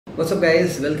What's up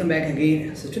guys, welcome back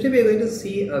again. So today we are going to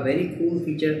see a very cool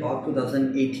feature of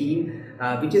 2018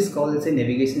 which is called as a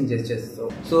navigation gestures.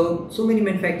 So many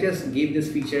manufacturers gave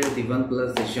this feature, the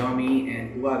OnePlus, the Xiaomi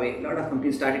and Huawei. A lot of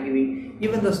companies started giving.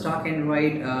 Even the stock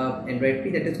Android P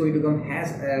that is going to come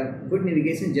has good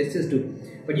navigation gestures too.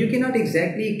 But you cannot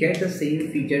exactly get the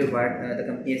same feature what the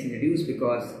company has introduced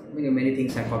because many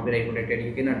things are copyright protected.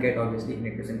 You cannot get obviously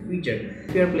 100% feature.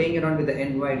 If you are playing around with the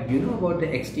Android, you know about the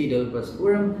XT Developers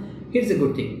Forum. Here's a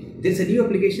good thing. There's a new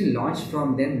application launched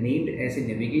from them named as a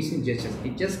navigation gestures.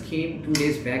 It just came 2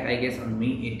 days back, I guess on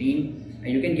May 18,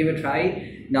 and you can give it a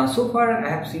try. Now so far I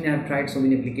have tried so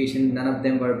many applications, none of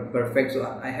them were perfect,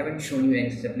 so I haven't shown you any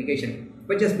such application.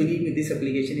 But just believe me, this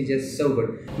application is just so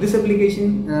good. This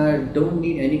application don't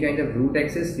need any kind of root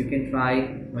access. You can try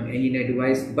on any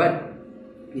device, but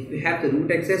if you have the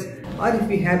root access or if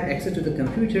you have access to the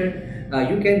computer,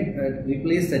 you can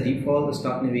replace the default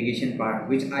stock navigation bar,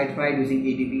 which I tried using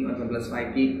ADB on OnePlus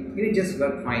 5T and it just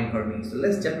worked fine for me. So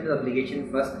let's jump into the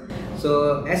application first.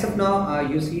 So as of now,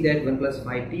 you see that OnePlus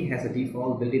 5T has a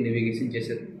default built-in navigation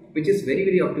gesture, which is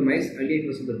very optimized. Earlier it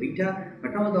was in the beta,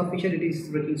 but now the official it is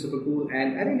working super cool,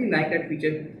 and I really like that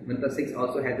feature. OnePlus 6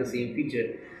 also has the same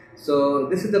feature. So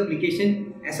this is the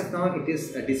application. As of now it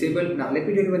is disabled. Now let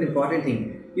me tell you one important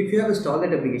thing. If you have installed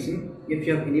that application, if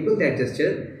you have enabled that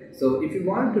gesture, so if you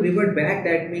want to revert back,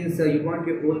 that means you want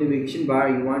your old navigation bar,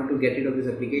 you want to get rid of this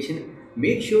application,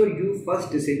 make sure you first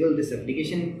disable this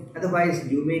application. Otherwise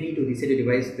you may need to reset the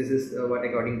device. This is what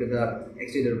according to the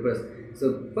XT developers.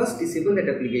 So first disable that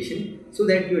application so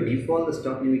that your default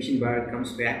stock navigation bar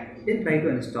comes back, then try to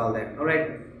install that.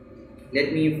 Alright,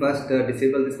 let me first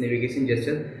disable this navigation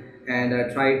gesture and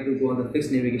try to go on the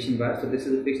fixed navigation bar. So this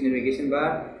is the fixed navigation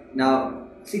bar. Now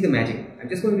see the magic. I'm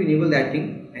just going to enable that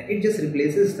thing and it just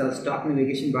replaces the stock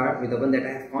navigation bar with the one that I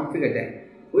have configured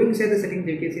that. Going inside the settings,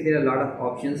 you can see there are a lot of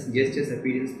options: gestures,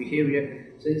 appearance,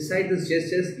 behavior. So inside those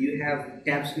gestures you have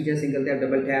tap switcher, single tap,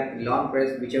 double tap, long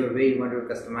press, whichever way you want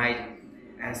to customize.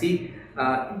 And see,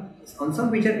 on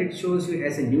some feature it shows you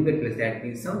as a nougat plus. That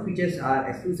means some features are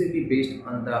exclusively based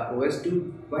on the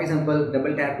OS2. For example,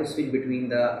 double tap to switch between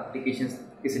the applications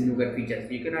is a nougat feature. So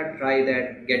you cannot try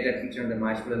that, get that feature on the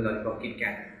Marshmallow, Lollipop,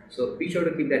 KitKat. So be sure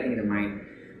to keep that thing in mind.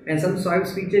 And some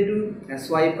swipes feature too, a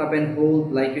swipe up and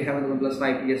hold like you have on the OnePlus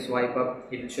 5. You just swipe up,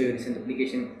 it will show you recent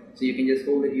application. So you can just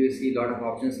hold it. You see a lot of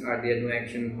options are there: no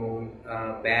action, hold,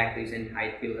 back, recent,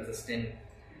 hide, fill, assistant.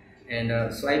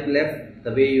 And swipe left,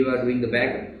 the way you are doing the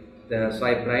back, the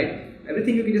swipe right,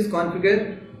 everything you can just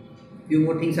configure. Few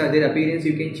more things are there. Appearance,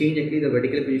 you can change actually the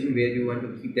vertical position where you want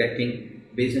to keep that thing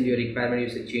based on your requirement. You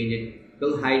should change it.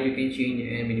 Fill height you can change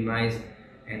and minimize,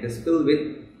 and the spill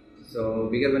width, so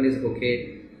bigger one is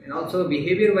okay. And also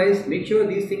behavior wise, make sure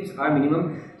these things are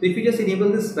minimum. So if you just enable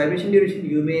this vibration duration,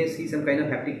 you may see some kind of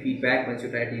haptic feedback once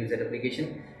you try to use that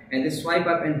application. And this swipe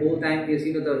up and hold time is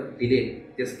the delay.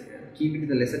 Just keep it in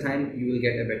the lesser time, you will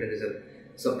get a better result.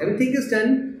 So everything is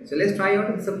done. So let's try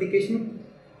out this application.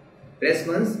 Press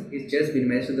once, it just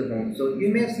minimized to the home. So you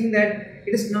may have seen that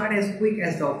it is not as quick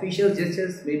as the official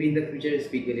gestures. Maybe in the future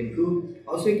speed will improve.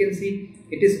 Also you can see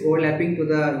it is overlapping to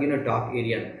the dock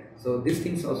area. So these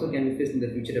things also can be fixed in the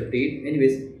future update.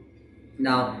 Anyways,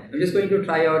 now I'm just going to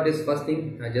try out this first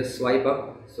thing. Just swipe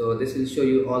up. So this will show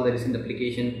you all the recent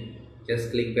application.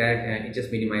 Just click back and it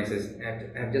just minimizes.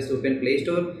 I have just opened Play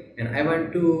Store and I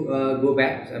want to go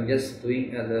back. So I'm just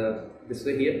doing this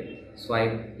way here.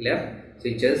 Swipe left. So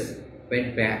it just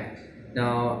went back.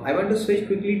 Now I want to switch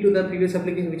quickly to the previous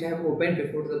application which I have opened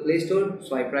before to the Play Store.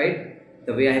 Swipe right.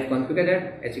 The way I have configured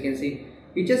that, as you can see,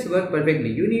 it just worked perfectly.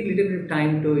 You need little bit of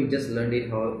time to just learn it,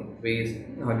 how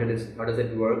does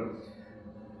it work.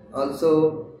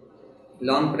 Also,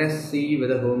 long press, see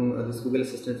whether this Google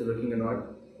Assistant is working or not.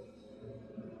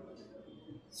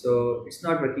 So it's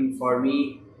not working for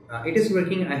me. It is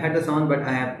working. I had the sound, but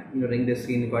I have ring the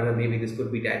screen recorder. Maybe this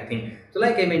could be that thing. So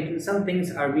like I mentioned, some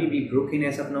things are maybe broken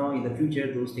as of now. In the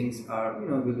future, those things are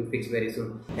will be fixed very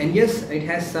soon. And yes, it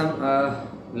has some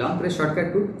long press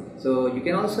shortcut too. So you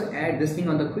can also add this thing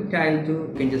on the quick tile too.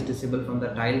 You can just disable from the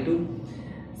tile too.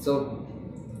 So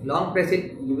long press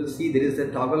it, you will see there is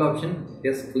a toggle option.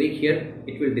 Just click here,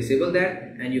 it will disable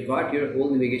that, and you got your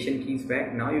whole navigation keys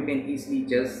back. Now you can easily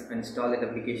just install that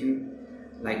application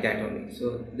like that only.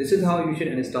 So this is how you should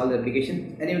install the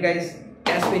application. Anyway guys,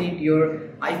 test fit your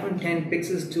iPhone 10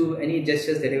 Pixels to any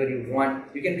gestures whatever you want.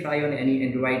 You can try on any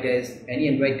Android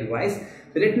device.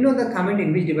 So let me know in the comment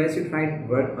in which device you tried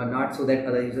work or not, so that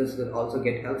other users will also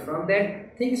get help from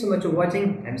that. Thank you so much for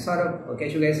watching. I'm Saurabh. I'll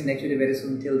catch you guys next video very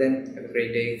soon. Till then, have a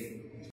great day.